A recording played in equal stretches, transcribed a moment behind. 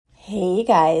Hey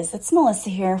guys, it's Melissa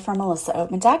here from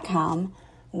melissaoatman.com.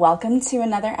 Welcome to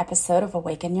another episode of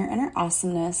Awaken Your Inner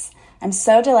Awesomeness. I'm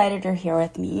so delighted you're here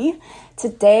with me.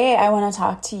 Today I want to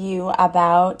talk to you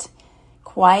about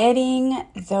quieting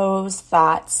those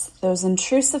thoughts, those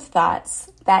intrusive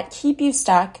thoughts that keep you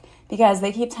stuck because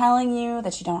they keep telling you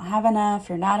that you don't have enough,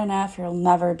 you're not enough, you'll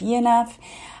never be enough.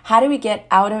 How do we get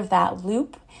out of that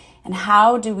loop, and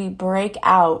how do we break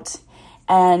out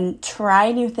and try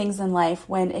new things in life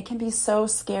when it can be so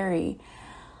scary?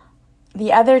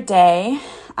 The other day,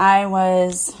 I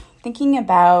was thinking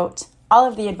about all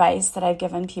of the advice that I've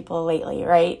given people lately,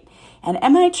 right? And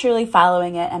am I truly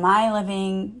following it? Am I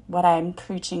living what I'm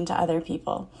preaching to other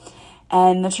people?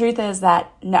 And the truth is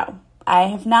that no, I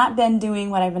have not been doing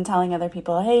what I've been telling other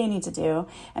people, hey, you need to do.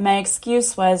 And my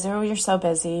excuse was, oh, you're so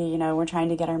busy. We're trying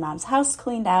to get our mom's house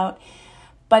cleaned out.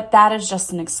 But that is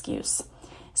just an excuse.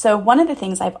 So one of the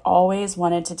things I've always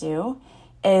wanted to do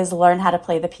is learn how to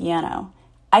play the piano.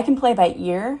 I can play by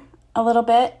ear a little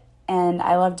bit, and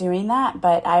I love doing that,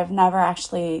 but I've never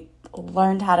actually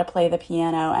learned how to play the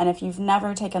piano. And if you've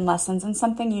never taken lessons in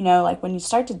something, like when you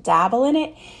start to dabble in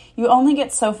it, you only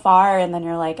get so far, and then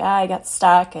you're like, I got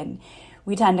stuck, and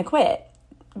we tend to quit.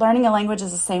 Learning a language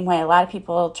is the same way. A lot of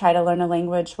people try to learn a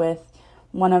language with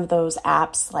one of those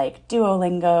apps like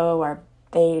Duolingo, or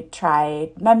they try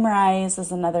Memrise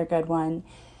is another good one.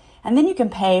 And then you can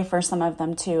pay for some of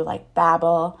them too, like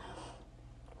Babbel.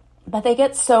 But they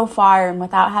get so far, and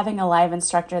without having a live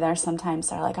instructor there, sometimes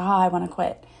they're like, I want to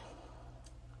quit.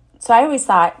 So I always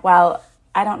thought, well,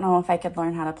 I don't know if I could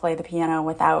learn how to play the piano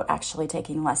without actually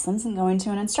taking lessons and going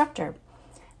to an instructor.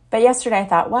 But yesterday I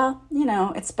thought, well,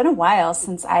 it's been a while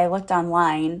since I looked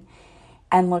online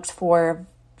and looked for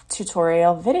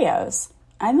tutorial videos.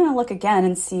 I'm going to look again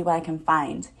and see what I can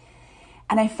find.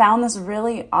 And I found this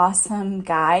really awesome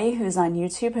guy who's on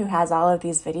YouTube who has all of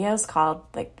these videos called,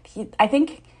 I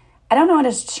don't know what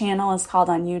his channel is called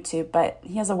on YouTube, but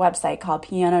he has a website called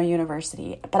Piano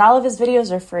University. But all of his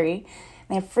videos are free.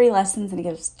 They have free lessons, and he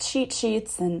gives cheat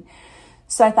sheets. And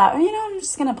so I thought, I'm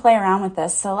just going to play around with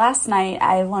this. So last night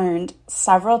I learned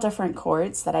several different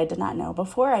chords that I did not know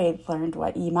before. I learned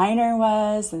what E minor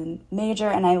was and major,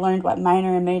 and I learned what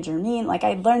minor and major mean.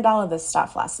 I learned all of this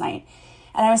stuff last night,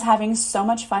 and I was having so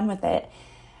much fun with it.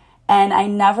 And I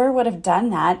never would have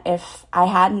done that if I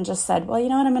hadn't just said, well,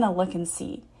 I'm going to look and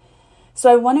see. So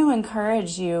I want to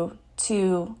encourage you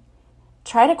to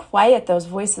try to quiet those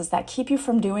voices that keep you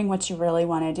from doing what you really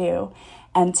want to do,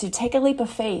 and to take a leap of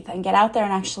faith and get out there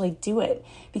and actually do it,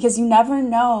 because you never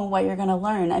know what you're going to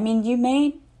learn. I mean, you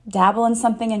may dabble in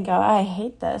something and go, I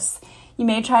hate this. You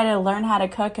may try to learn how to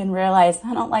cook and realize,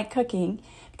 I don't like cooking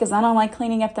because I don't like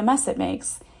cleaning up the mess it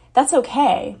makes. That's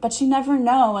okay, but you never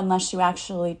know unless you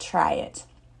actually try it.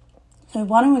 So I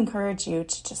want to encourage you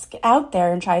to just get out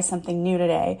there and try something new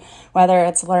today, whether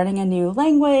it's learning a new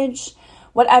language,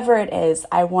 whatever it is.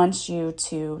 I want you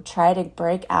to try to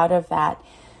break out of that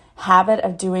habit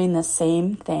of doing the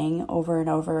same thing over and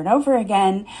over and over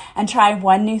again, and try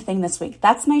one new thing this week.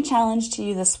 That's my challenge to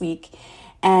you this week.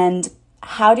 And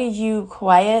how do you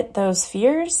quiet those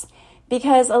fears?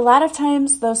 Because a lot of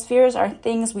times those fears are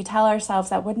things we tell ourselves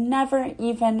that would never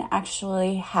even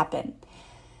actually happen.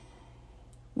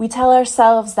 We tell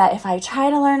ourselves that if I try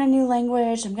to learn a new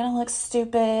language, I'm going to look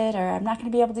stupid, or I'm not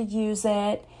going to be able to use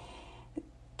it.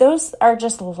 Those are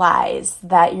just lies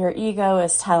that your ego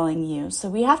is telling you. So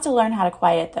we have to learn how to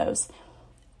quiet those.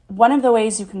 One of the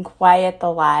ways you can quiet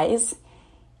the lies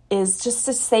is just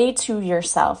to say to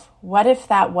yourself, what if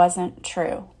that wasn't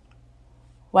true?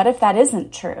 What if that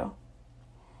isn't true?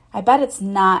 I bet it's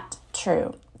not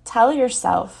true. Tell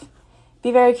yourself,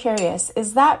 be very curious,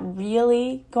 is that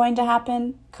really going to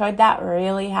happen? Could that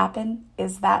really happen?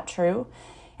 Is that true?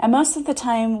 And most of the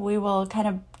time we will kind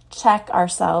of check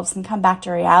ourselves and come back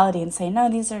to reality and say, no,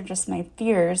 these are just my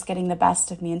fears getting the best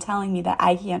of me and telling me that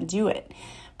I can't do it.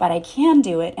 But I can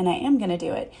do it, and I am going to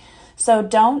do it. So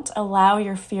don't allow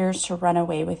your fears to run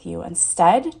away with you.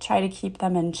 Instead, try to keep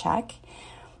them in check.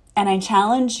 And I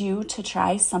challenge you to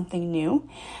try something new.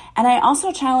 And I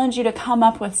also challenge you to come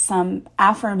up with some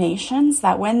affirmations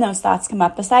that when those thoughts come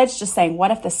up, besides just saying,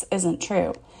 what if this isn't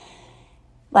true?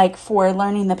 Like for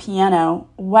learning the piano,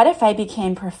 what if I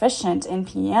became proficient in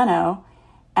piano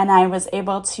and I was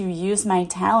able to use my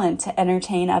talent to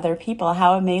entertain other people?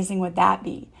 How amazing would that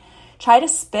be? Try to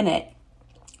spin it.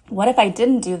 What if I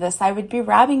didn't do this? I would be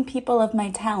robbing people of my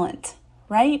talent,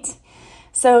 right?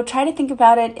 So try to think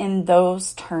about it in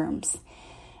those terms.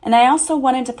 And I also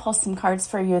wanted to pull some cards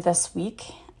for you this week,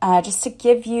 just to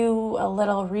give you a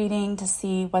little reading to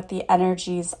see what the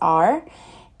energies are.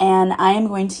 and I am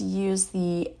going to use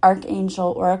the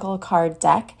Archangel Oracle card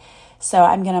deck. So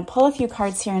I'm going to pull a few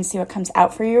cards here and see what comes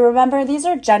out for you. Remember, these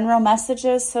are general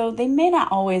messages, so they may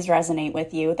not always resonate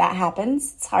with you. That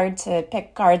happens. It's hard to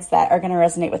pick cards that are going to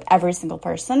resonate with every single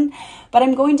person, but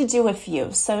I'm going to do a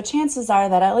few. So chances are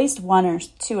that at least one or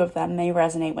two of them may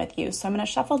resonate with you. So I'm going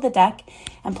to shuffle the deck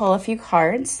and pull a few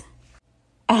cards.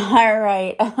 All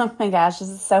right. Oh my gosh, this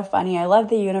is so funny. I love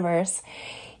the universe.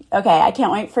 Okay, I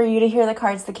can't wait for you to hear the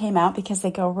cards that came out because they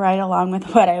go right along with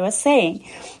what I was saying.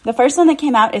 The first one that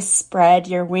came out is Spread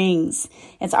Your Wings.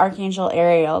 It's Archangel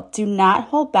Ariel. Do not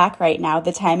hold back right now.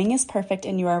 The timing is perfect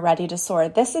and you are ready to soar.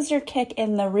 This is your kick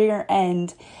in the rear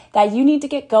end that you need to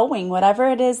get going, whatever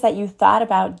it is that you thought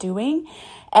about doing.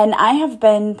 And I have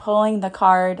been pulling the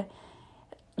card,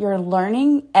 you're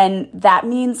learning, and that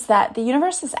means that the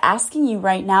universe is asking you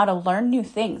right now to learn new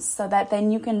things so that then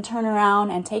you can turn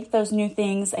around and take those new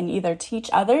things and either teach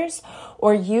others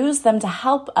or use them to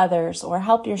help others or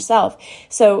help yourself.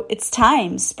 So it's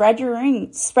time. Spread your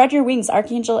wings. Spread your wings.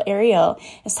 Archangel Ariel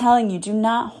is telling you, do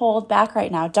not hold back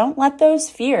right now. Don't let those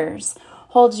fears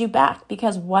hold you back,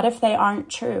 because what if they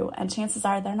aren't true? And chances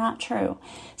are they're not true.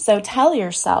 So tell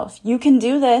yourself, you can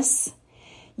do this.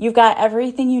 You've got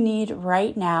everything you need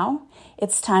right now.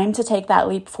 It's time to take that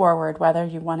leap forward, whether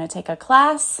you want to take a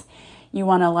class, you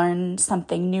want to learn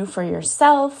something new for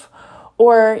yourself,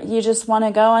 or you just want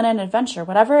to go on an adventure.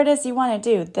 Whatever it is you want to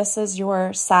do, this is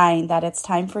your sign that it's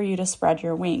time for you to spread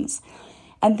your wings.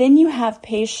 And then you have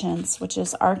Patience, which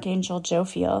is Archangel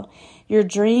Jophiel. Your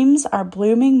dreams are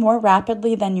blooming more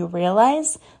rapidly than you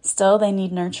realize. Still, they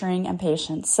need nurturing and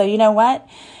patience. So you know what?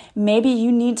 Maybe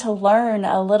you need to learn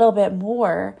a little bit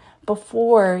more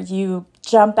before you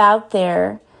jump out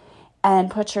there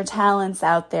and put your talents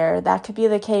out there. That could be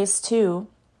the case too.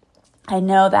 I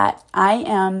know that I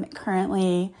am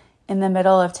currently in the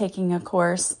middle of taking a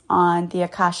course on the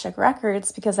Akashic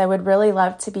Records because I would really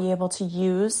love to be able to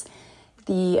use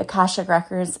the Akashic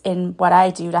Records in what I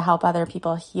do to help other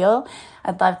people heal.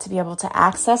 I'd love to be able to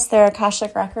access their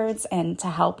Akashic Records and to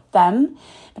help them.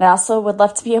 But I also would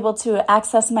love to be able to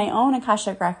access my own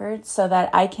Akashic Records so that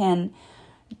I can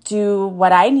do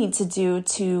what I need to do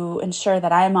to ensure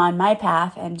that I'm on my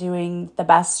path and doing the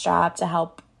best job to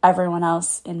help everyone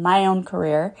else in my own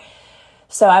career.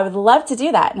 So I would love to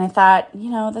do that. And I thought,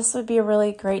 this would be a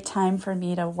really great time for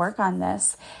me to work on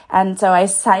this. And so I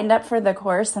signed up for the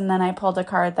course, and then I pulled a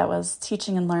card that was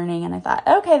teaching and learning. And I thought,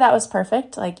 okay, that was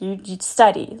perfect. Like you'd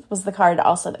study was the card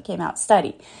also that came out,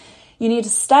 study. You need to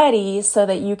study so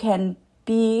that you can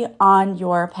be on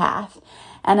your path.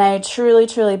 And I truly,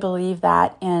 truly believe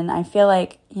that. And I feel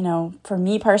like, for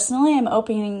me personally, I'm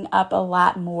opening up a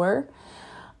lot more.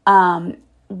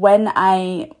 When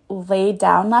I laid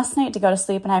down last night to go to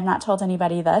sleep, and I've not told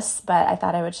anybody this, but I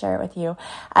thought I would share it with you.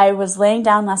 I was laying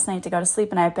down last night to go to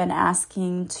sleep, and I've been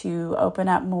asking to open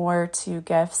up more to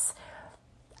gifts.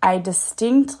 I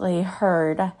distinctly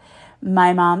heard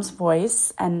my mom's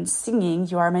voice and singing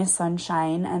 "You Are My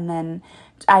Sunshine," and then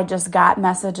I just got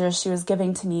messages she was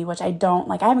giving to me, which I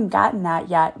haven't gotten that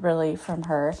yet really from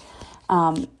her.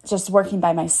 Just working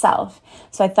by myself.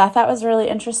 So I thought that was really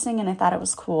interesting, and I thought it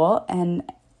was cool. And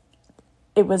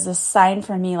it was a sign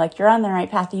for me, like, you're on the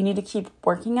right path. You need to keep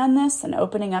working on this and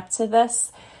opening up to this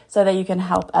so that you can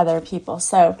help other people.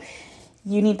 So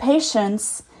you need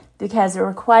patience because it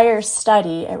requires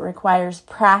study. It requires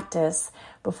practice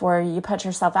before you put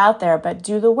yourself out there. But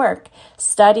do the work.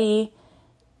 Study,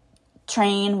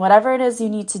 train, whatever it is you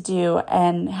need to do,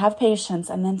 and have patience,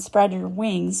 and then spread your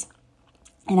wings.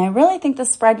 And I really think the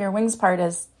spread your wings part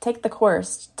is take the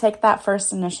course, take that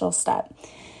first initial step.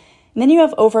 And then you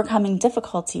have overcoming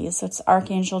difficulties. So it's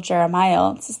Archangel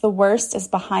Jeremiah. It says the worst is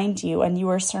behind you and you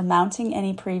are surmounting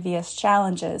any previous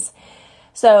challenges.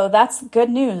 So that's good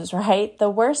news, right? The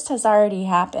worst has already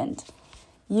happened.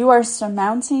 You are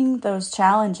surmounting those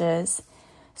challenges.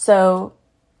 So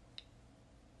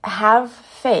have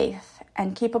faith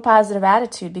and keep a positive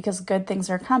attitude because good things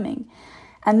are coming.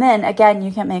 And then, again,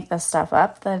 you can't make this stuff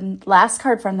up. The last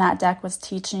card from that deck was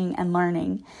Teaching and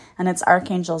Learning, and it's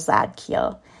Archangel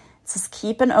Zadkiel. It says,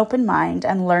 keep an open mind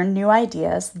and learn new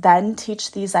ideas, then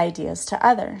teach these ideas to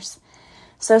others.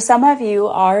 So some of you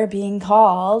are being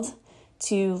called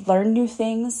to learn new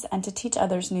things and to teach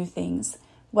others new things,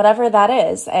 whatever that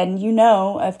is. And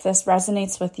if this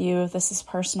resonates with you, if this is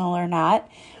personal or not.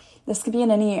 This could be in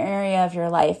any area of your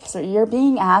life. So you're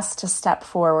being asked to step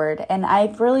forward. And I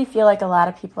really feel like a lot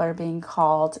of people are being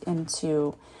called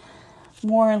into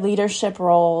more leadership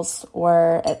roles,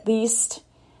 or at least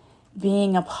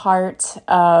being a part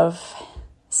of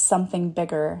something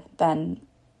bigger than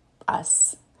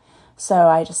us. So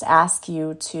I just ask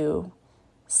you to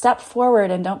step forward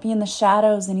and don't be in the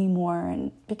shadows anymore,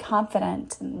 and be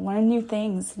confident and learn new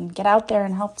things and get out there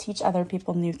and help teach other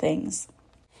people new things.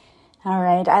 All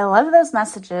right, I love those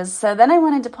messages. So then I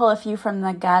wanted to pull a few from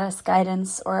the Goddess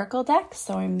Guidance Oracle deck.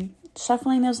 So I'm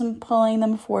shuffling those and pulling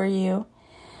them for you.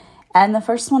 And the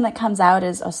first one that comes out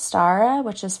is Ostara,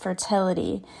 which is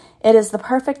fertility. It is the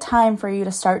perfect time for you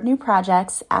to start new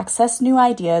projects, access new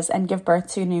ideas, and give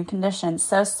birth to new conditions.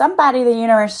 So somebody, the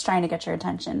universe, is trying to get your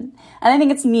attention. And I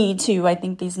think it's me too. I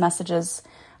think these messages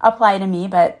apply to me,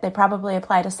 but they probably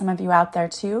apply to some of you out there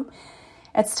too.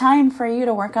 It's time for you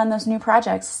to work on those new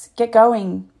projects. Get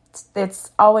going.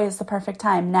 It's always the perfect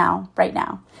time now, right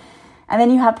now. And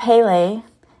then you have Pele,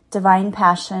 divine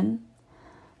passion.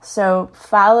 So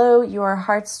follow your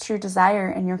heart's true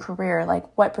desire in your career. Like,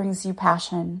 what brings you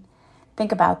passion?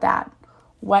 Think about that.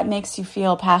 What makes you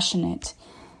feel passionate?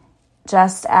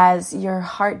 Just as your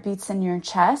heart beats in your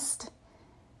chest,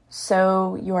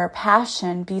 so your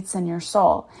passion beats in your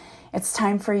soul. It's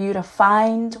time for you to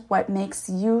find what makes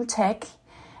you tick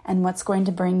and what's going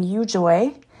to bring you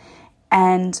joy.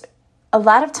 And a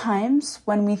lot of times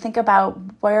when we think about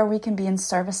where we can be in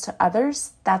service to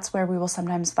others, that's where we will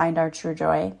sometimes find our true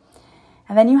joy.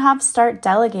 And then you have start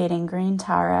delegating, Green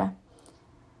Tara.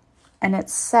 And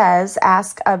it says,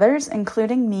 ask others,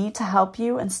 including me, to help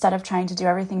you instead of trying to do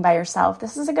everything by yourself.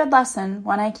 This is a good lesson.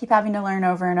 One I keep having to learn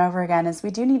over and over again is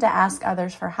we do need to ask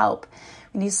others for help.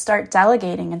 We need to start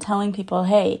delegating and telling people,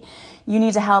 hey, you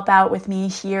need to help out with me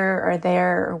here or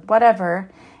there or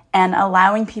whatever, and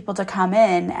allowing people to come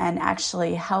in and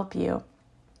actually help you.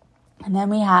 And then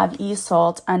we have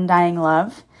Isolde, undying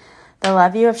love. The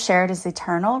love you have shared is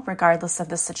eternal, regardless of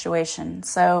the situation.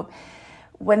 So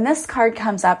when this card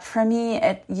comes up for me,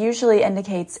 it usually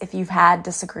indicates if you've had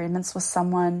disagreements with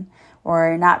someone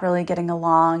or not really getting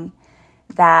along,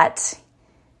 that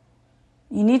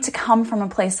you need to come from a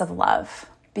place of love.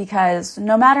 Because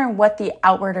no matter what the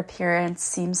outward appearance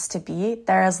seems to be,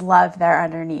 there is love there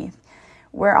underneath.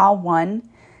 We're all one.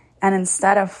 And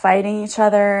instead of fighting each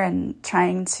other and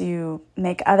trying to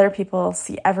make other people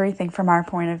see everything from our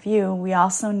point of view, we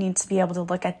also need to be able to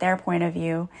look at their point of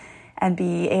view and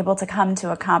be able to come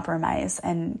to a compromise.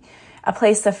 And a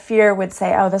place of fear would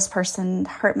say, oh, this person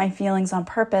hurt my feelings on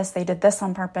purpose. They did this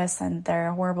on purpose and they're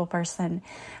a horrible person.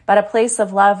 But a place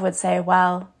of love would say,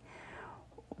 well,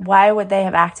 why would they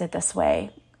have acted this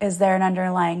way? Is there an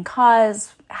underlying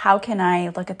cause? How can I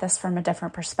look at this from a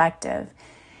different perspective?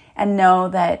 And know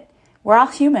that we're all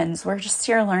humans. We're just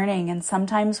here learning. And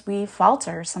sometimes we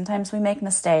falter. Sometimes we make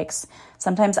mistakes.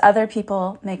 Sometimes other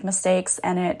people make mistakes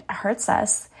and it hurts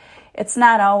us. It's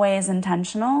not always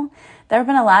intentional. There have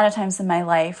been a lot of times in my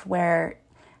life where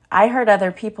I hurt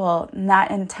other people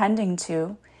not intending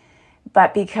to,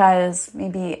 but because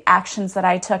maybe actions that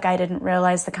I took, I didn't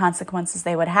realize the consequences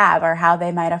they would have or how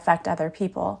they might affect other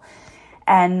people.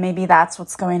 And maybe that's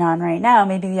what's going on right now.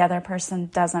 Maybe the other person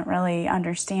doesn't really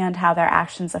understand how their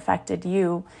actions affected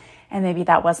you, and maybe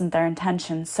that wasn't their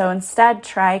intention. So instead,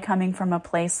 try coming from a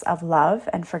place of love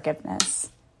and forgiveness.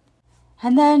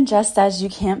 And then, just as you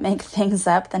can't make things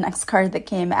up, the next card that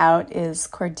came out is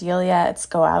Cordelia. It's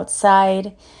go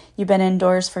outside. You've been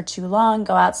indoors for too long.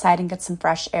 Go outside and get some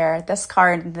fresh air. This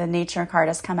card, the nature card,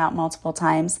 has come out multiple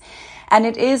times. And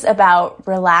it is about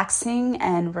relaxing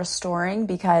and restoring,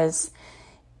 because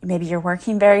maybe you're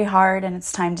working very hard and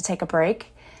it's time to take a break.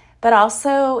 But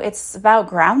also it's about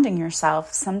grounding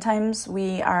yourself. Sometimes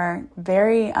we are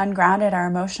very ungrounded. Our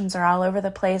emotions are all over the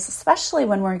place, especially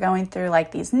when we're going through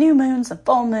like these new moons and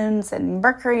full moons and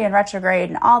Mercury and retrograde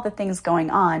and all the things going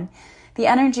on. The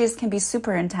energies can be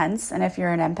super intense. And if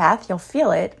you're an empath, you'll feel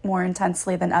it more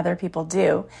intensely than other people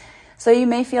do. So you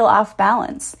may feel off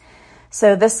balance.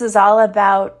 So this is all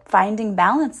about finding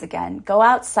balance again. Go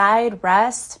outside,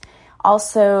 rest.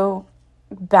 Also,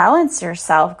 balance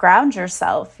yourself, ground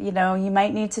yourself. You know, you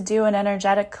might need to do an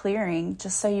energetic clearing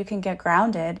just so you can get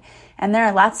grounded. And there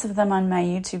are lots of them on my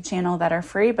YouTube channel that are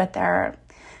free, but there are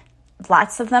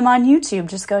lots of them on YouTube.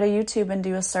 Just go to YouTube and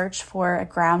do a search for a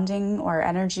grounding or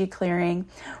energy clearing,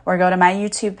 or go to my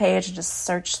YouTube page and just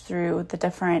search through the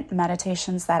different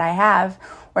meditations that I have,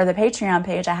 or the Patreon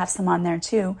page. I have some on there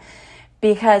too.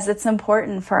 Because it's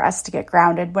important for us to get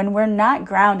grounded. When we're not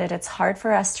grounded, it's hard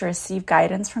for us to receive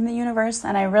guidance from the universe.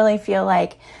 And I really feel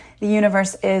like the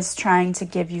universe is trying to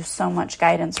give you so much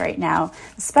guidance right now,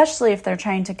 especially if they're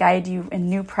trying to guide you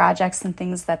in new projects and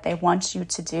things that they want you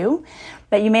to do.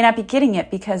 But you may not be getting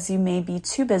it because you may be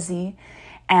too busy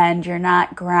and you're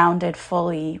not grounded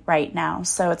fully right now.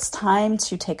 So it's time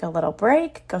to take a little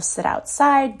break, go sit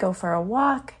outside, go for a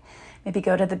walk, maybe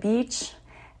go to the beach,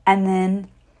 and then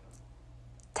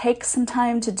take some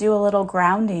time to do a little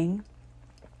grounding.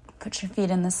 Put your feet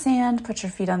in the sand, put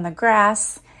your feet on the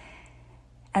grass.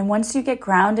 And once you get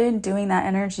grounded, doing that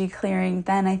energy clearing,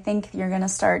 then I think you're going to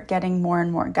start getting more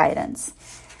and more guidance.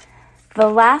 The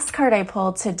last card I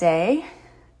pulled today,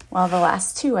 well, the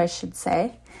last two I should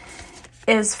say,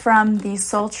 is from the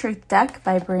Soul Truth deck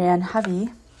by Brianne Hovey.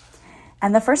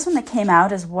 And the first one that came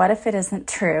out is, what if it isn't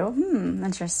true?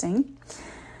 Interesting.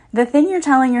 The thing you're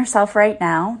telling yourself right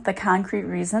now, the concrete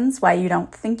reasons why you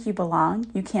don't think you belong,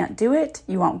 you can't do it,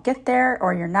 you won't get there,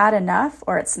 or you're not enough,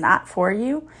 or it's not for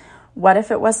you. What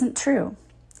if it wasn't true?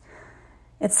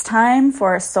 It's time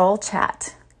for a soul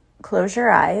chat. Close your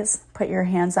eyes, put your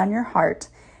hands on your heart,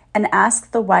 and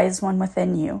ask the wise one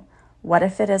within you, what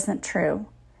if it isn't true?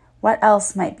 What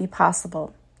else might be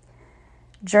possible?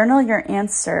 Journal your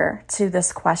answer to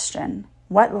this question.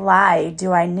 What lie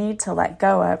do I need to let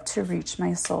go of to reach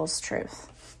my soul's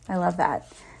truth? I love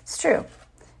that. It's true.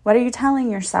 What are you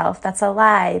telling yourself that's a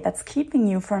lie that's keeping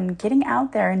you from getting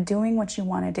out there and doing what you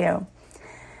want to do?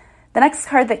 The next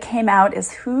card that came out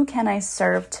is, who can I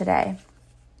serve today?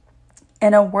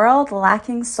 In a world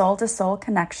lacking soul-to-soul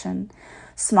connection,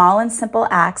 small and simple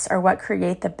acts are what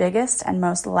create the biggest and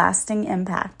most lasting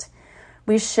impact.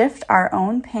 We shift our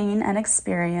own pain and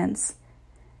experience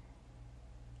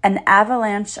an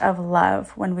avalanche of love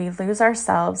when we lose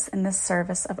ourselves in the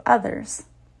service of others.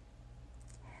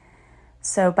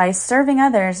 So by serving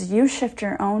others, you shift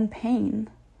your own pain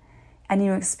and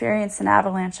you experience an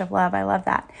avalanche of love. I love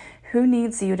that. Who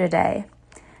needs you today?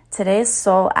 Today's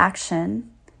soul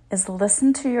action is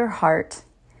listen to your heart.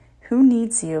 Who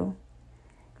needs you?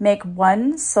 Make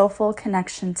one soulful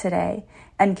connection today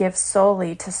and give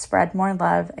solely to spread more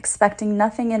love, expecting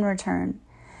nothing in return.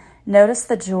 Notice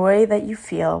the joy that you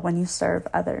feel when you serve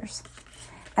others.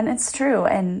 And it's true,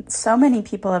 and so many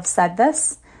people have said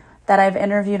this that I've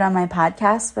interviewed on my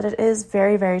podcast, but it is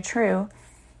very, very true.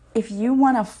 If you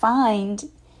want to find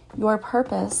your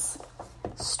purpose,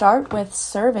 start with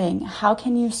serving. How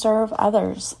can you serve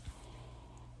others?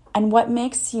 And what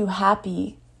makes you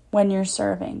happy when you're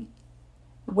serving?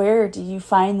 Where do you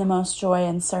find the most joy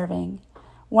in serving?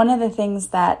 One of the things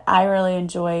that I really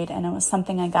enjoyed, and it was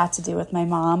something I got to do with my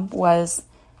mom, was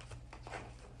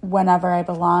whenever I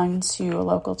belonged to a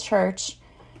local church,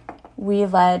 we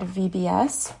led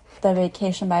VBS, the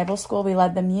Vacation Bible School. We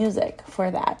led the music for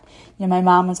that. You know, my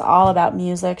mom was all about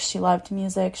music. She loved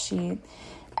music. She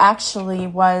actually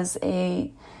was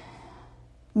a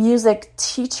music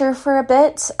teacher for a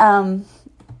bit,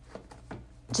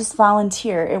 just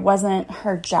volunteer. It wasn't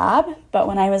her job, but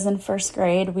when I was in first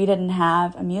grade, we didn't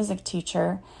have a music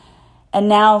teacher. And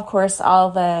now, of course,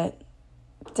 all the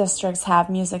districts have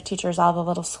music teachers, all the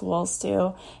little schools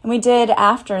do. And we did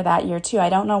after that year too. I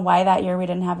don't know why that year we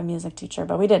didn't have a music teacher,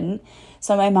 but we didn't.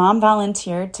 So my mom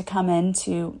volunteered to come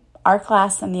into our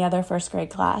class and the other first grade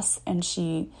class, and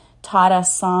she taught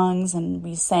us songs and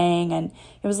we sang, and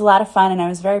it was a lot of fun, and I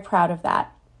was very proud of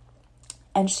that.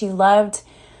 And she loved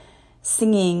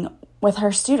singing with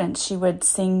her students. She would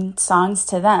sing songs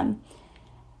to them.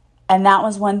 And that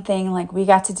was one thing, like, we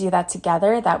got to do that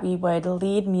together, that we would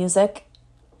lead music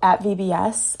at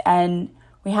VBS, and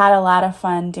we had a lot of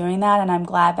fun doing that, and I'm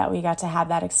glad that we got to have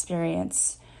that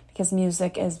experience because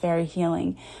music is very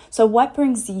healing. So what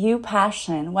brings you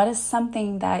passion? What is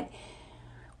something that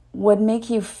would make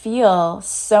you feel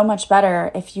so much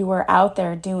better if you were out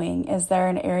there doing? Is there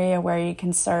an area where you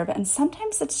can serve? And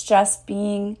sometimes it's just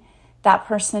being that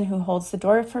person who holds the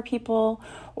door for people,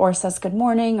 or says good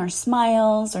morning, or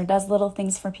smiles, or does little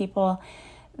things for people.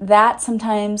 That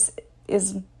sometimes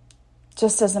is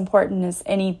just as important as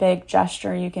any big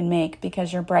gesture you can make,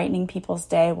 because you're brightening people's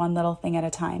day one little thing at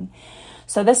a time.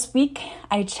 So this week,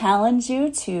 I challenge you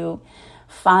to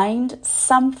find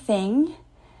something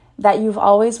that you've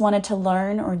always wanted to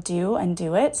learn or do, and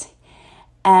do it.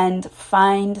 And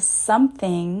find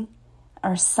something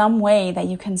or some way that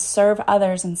you can serve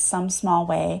others in some small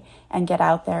way, and get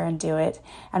out there and do it.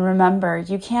 And remember,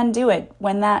 you can do it.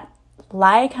 When that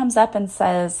lie comes up and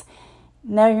says,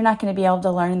 no, you're not going to be able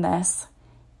to learn this,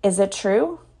 is it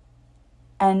true?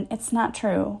 And it's not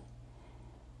true.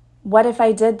 What if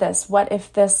I did this? What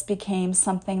if this became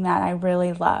something that I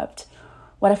really loved?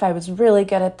 What if I was really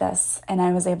good at this and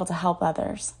I was able to help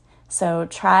others? So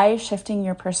try shifting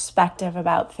your perspective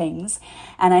about things.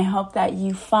 And I hope that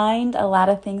you find a lot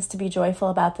of things to be joyful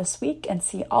about this week and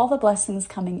see all the blessings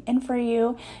coming in for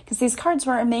you, because these cards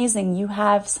were amazing. You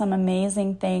have some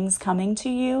amazing things coming to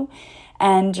you,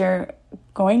 and you're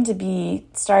going to be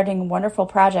starting wonderful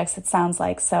projects, it sounds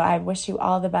like. So I wish you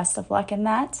all the best of luck in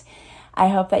that. I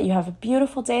hope that you have a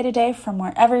beautiful day today from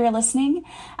wherever you're listening.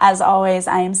 As always,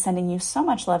 I am sending you so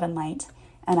much love and light,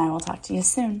 and I will talk to you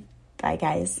soon. Bye,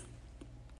 guys.